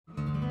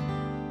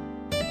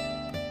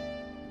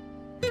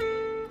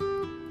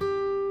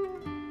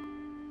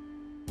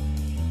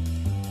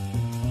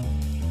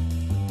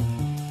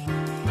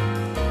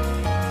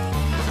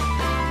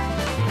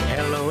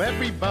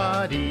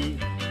everybody.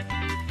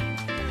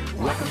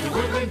 Welcome to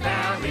Woodland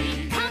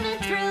Valley. Coming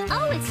through.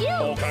 Oh, it's you.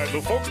 All kinds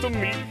of folks to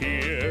meet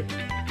here.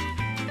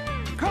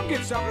 Come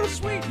get something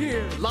sweet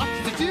here. Lots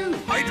to do.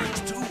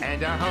 Hydrants, too.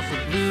 And our house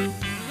of blue.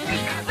 We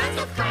got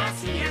lots of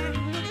class here.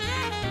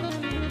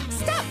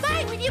 Stop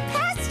by when you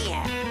pass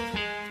here.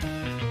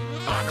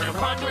 Our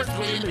progress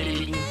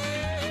swimming.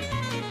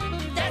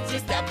 That's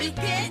just the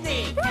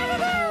beginning.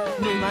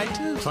 Moonlight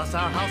too. Plus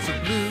our house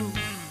of blue.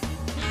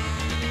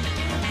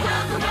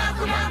 Welcome,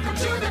 welcome, welcome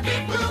to the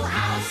big blue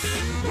house.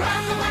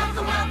 Welcome,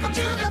 welcome, welcome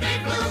to the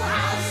big blue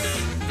house.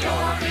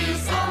 Door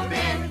is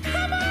open.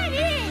 Come on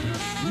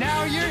in.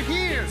 Now you're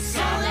here. So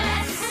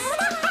let's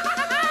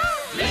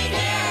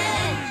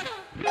begin.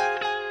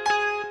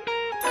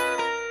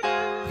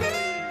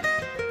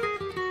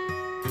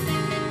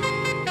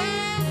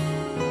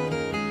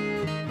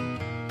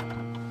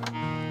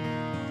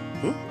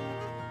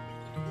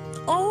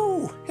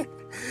 Oh,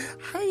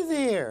 hi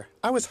there.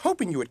 I was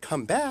hoping you would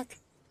come back.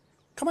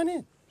 Come on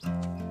in.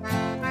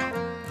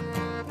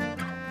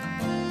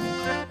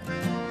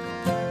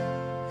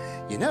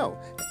 You know,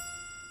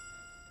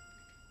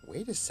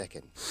 wait a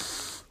second.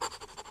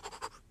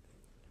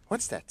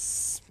 What's that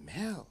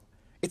smell?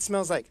 It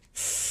smells like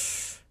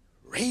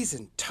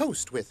raisin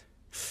toast with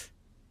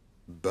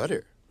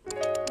butter.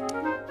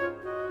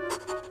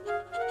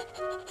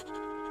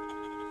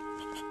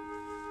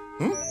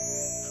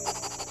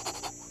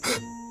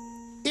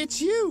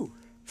 It's you.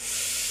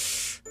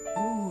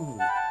 Ooh,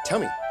 tell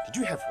me, did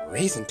you have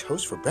raisin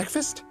toast for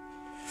breakfast?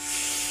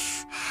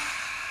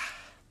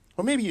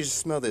 Or maybe you just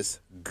smell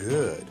this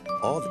good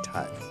all the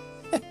time.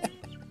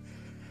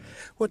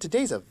 Well,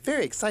 today's a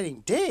very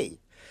exciting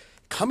day.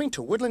 Coming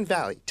to Woodland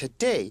Valley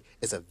today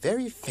is a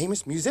very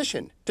famous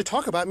musician to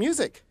talk about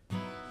music.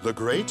 The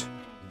great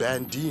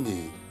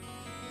Bandini.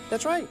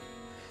 That's right.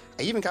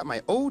 I even got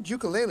my old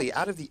ukulele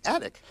out of the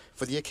attic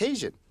for the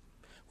occasion.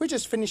 We're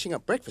just finishing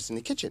up breakfast in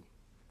the kitchen.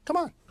 Come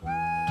on. Well,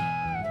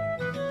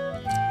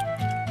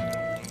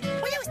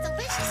 it was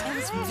delicious. It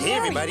was Hey,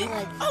 everybody.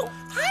 Oh,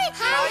 hi.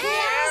 Hi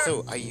there.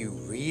 So, are you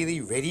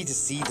really ready to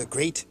see the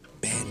great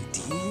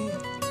Bandini?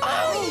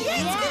 Oh,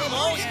 yeah.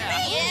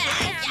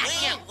 I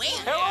can't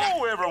wait.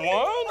 Hello, everyone.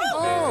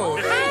 Oh,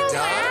 hey,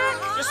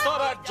 Doc. Just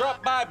thought I'd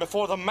drop by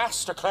before the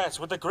master class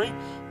with the great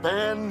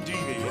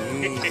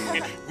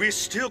Bandini. We're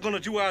still gonna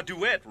do our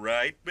duet,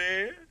 right,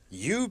 Bear?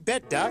 You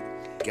bet, Doc.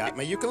 Got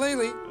my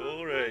ukulele.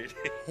 All right.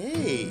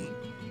 Hey,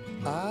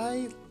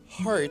 I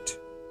heart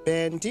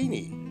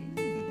Bandini.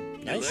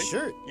 Nice like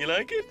shirt. You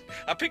like it?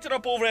 I picked it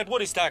up over at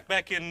Woodstock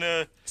back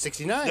in,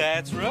 69.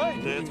 That's right,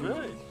 that's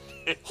right.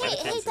 Hey,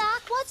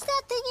 Doc, what's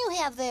that thing you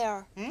have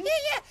there? Yeah,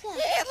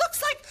 it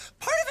looks like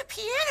part of a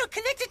piano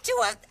connected to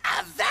a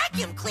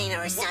vacuum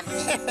cleaner or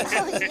something.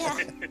 Oh,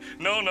 yeah.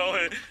 No,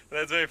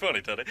 that's very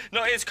funny, Tony.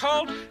 No, it's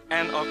called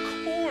an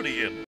accordion.